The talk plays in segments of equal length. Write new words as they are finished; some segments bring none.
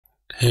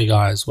Hey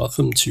guys,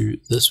 welcome to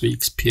this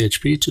week's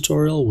PHP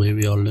tutorial where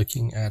we are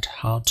looking at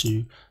how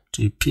to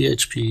do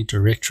PHP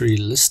directory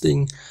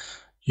listing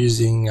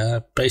using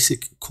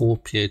basic core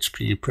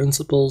PHP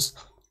principles.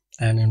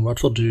 And then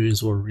what we'll do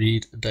is we'll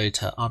read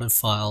data out of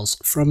files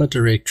from a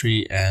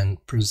directory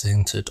and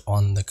present it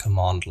on the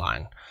command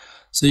line.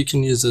 So you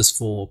can use this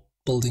for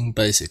building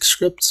basic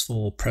scripts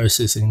for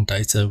processing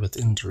data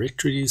within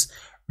directories,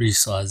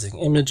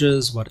 resizing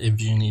images, whatever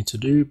you need to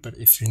do. But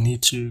if you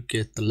need to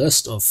get the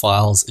list of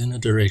files in a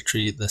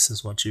directory, this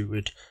is what you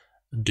would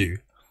do.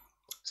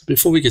 So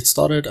before we get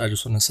started, I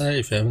just want to say,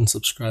 if you haven't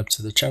subscribed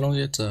to the channel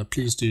yet,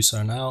 please do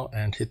so now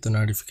and hit the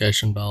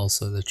notification bell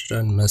so that you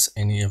don't miss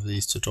any of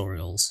these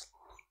tutorials.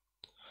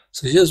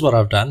 So here's what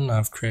I've done.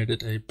 I've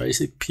created a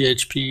basic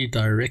PHP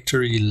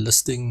directory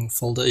listing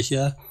folder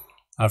here.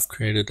 I've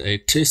created a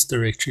test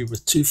directory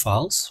with two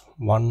files,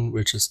 one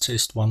which is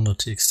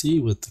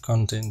test1.txt with the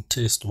content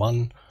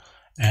test1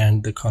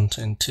 and the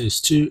content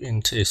test2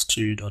 in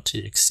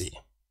test2.txt.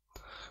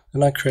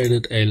 Then I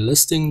created a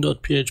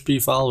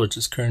listing.php file which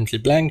is currently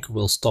blank.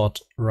 We'll start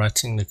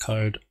writing the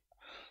code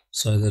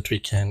so that we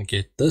can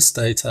get this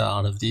data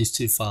out of these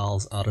two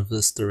files out of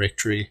this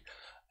directory,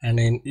 and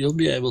then you'll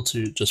be able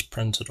to just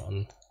print it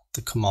on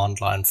the command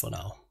line for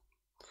now.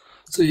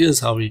 So here's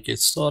how we get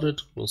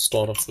started. We'll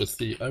start off with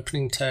the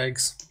opening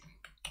tags.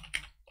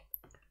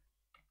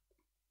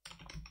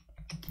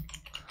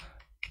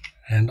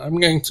 And I'm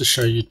going to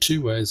show you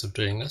two ways of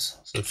doing this.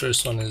 So the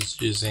first one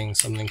is using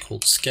something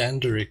called scan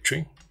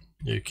directory.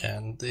 You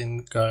can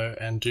then go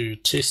and do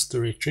test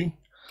directory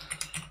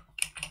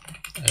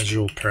as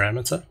your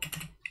parameter.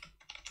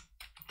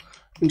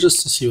 And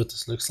just to see what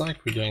this looks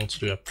like, we're going to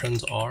do a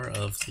print R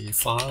of the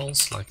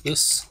files like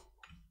this.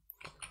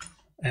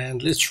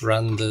 And let's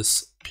run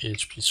this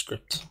PHP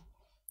script.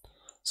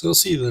 So you'll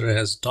see that it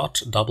has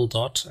dot, double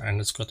dot, and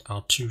it's got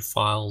our two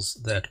files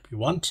that we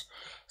want.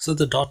 So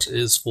the dot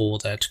is for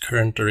that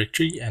current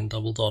directory and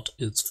double dot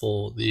is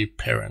for the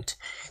parent.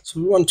 So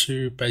we want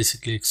to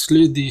basically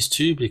exclude these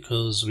two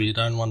because we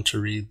don't want to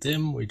read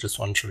them. We just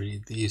want to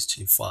read these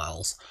two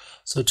files.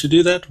 So to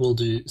do that, we'll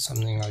do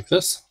something like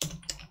this.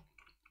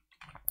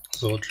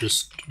 So we'll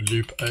just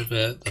loop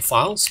over the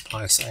files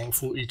by saying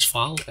for each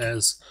file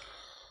as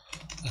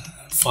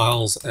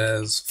files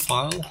as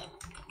file,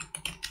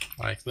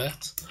 like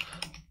that.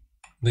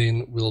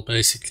 Then we'll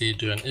basically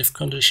do an if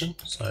condition.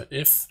 So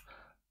if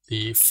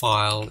the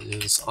file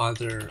is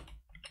either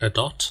a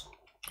dot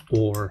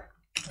or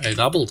a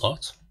double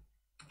dot,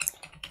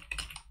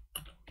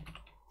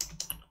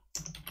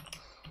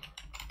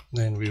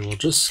 then we will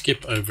just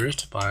skip over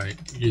it by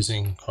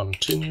using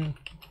continue.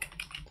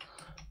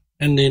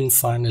 And then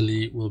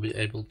finally we'll be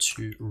able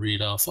to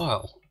read our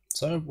file.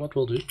 So what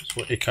we'll do is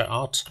we'll echo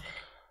out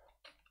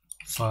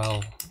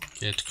file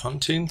get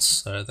contents,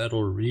 so that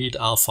will read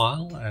our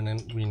file, and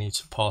then we need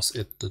to pass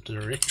it the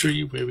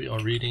directory where we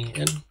are reading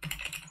in,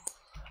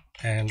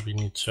 and we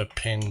need to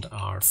append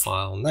our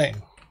file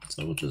name.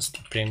 So we'll just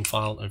append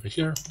file over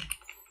here,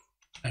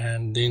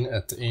 and then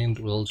at the end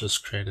we'll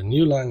just create a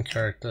new line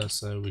character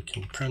so we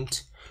can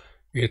print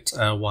it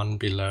one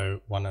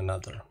below one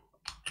another.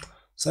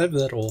 Save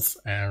that off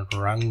and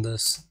run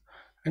this,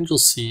 and you'll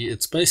see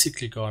it's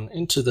basically gone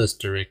into this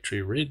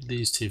directory, read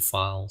these two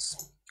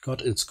files,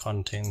 got its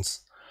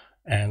contents,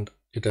 and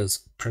it has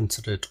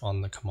printed it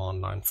on the command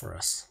line for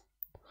us.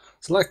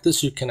 So like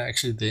this, you can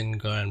actually then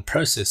go and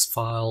process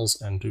files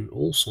and do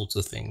all sorts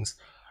of things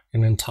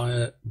in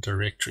entire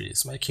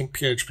directories, making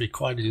PHP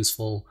quite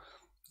useful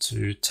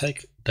to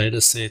take data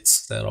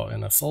sets that are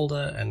in a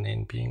folder and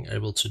then being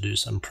able to do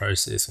some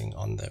processing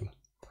on them.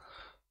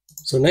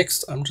 So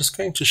next, I'm just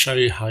going to show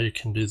you how you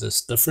can do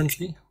this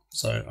differently.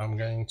 So I'm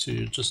going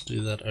to just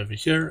do that over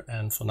here,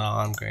 and for now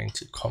I'm going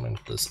to comment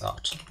this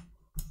out.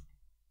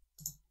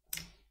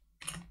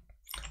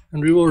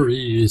 And we will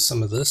reuse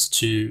some of this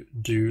to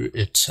do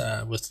it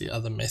with the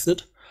other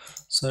method.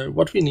 So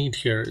what we need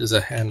here is a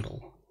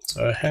handle.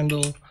 So a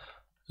handle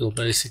will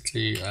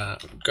basically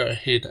go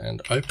ahead and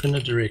open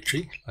a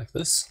directory like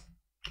this.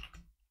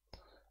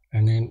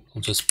 And then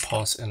we'll just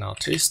pass in our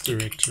test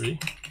directory.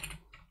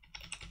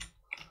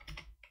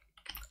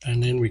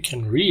 And then we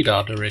can read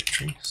our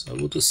directory. So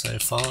we'll just say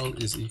file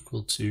is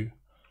equal to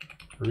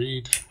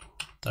read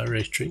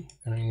directory.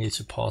 And we need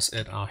to pass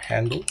it our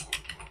handle.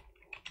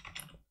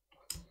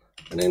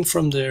 And then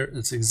from there,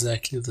 it's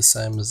exactly the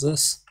same as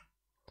this.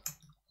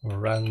 We'll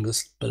run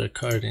this bit of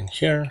code in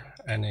here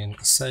and then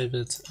save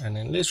it, and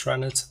then let's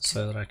run it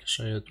so that I can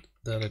show you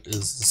that it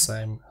is the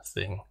same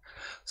thing.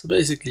 So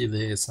basically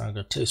there it's now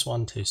got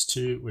test1,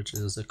 test2, which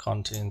is the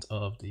content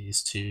of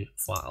these two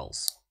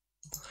files.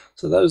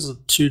 So those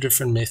are two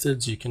different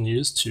methods you can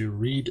use to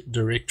read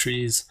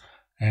directories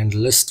and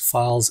list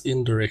files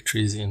in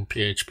directories in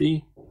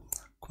PHP.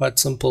 Quite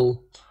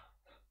simple.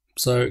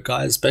 So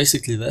guys,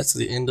 basically that's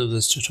the end of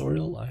this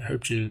tutorial. I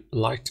hope you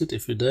liked it.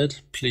 If you did,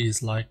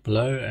 please like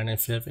below, and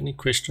if you have any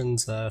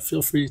questions,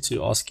 feel free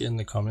to ask in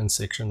the comments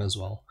section as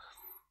well.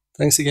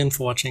 Thanks again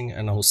for watching,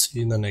 and I will see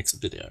you in the next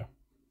video.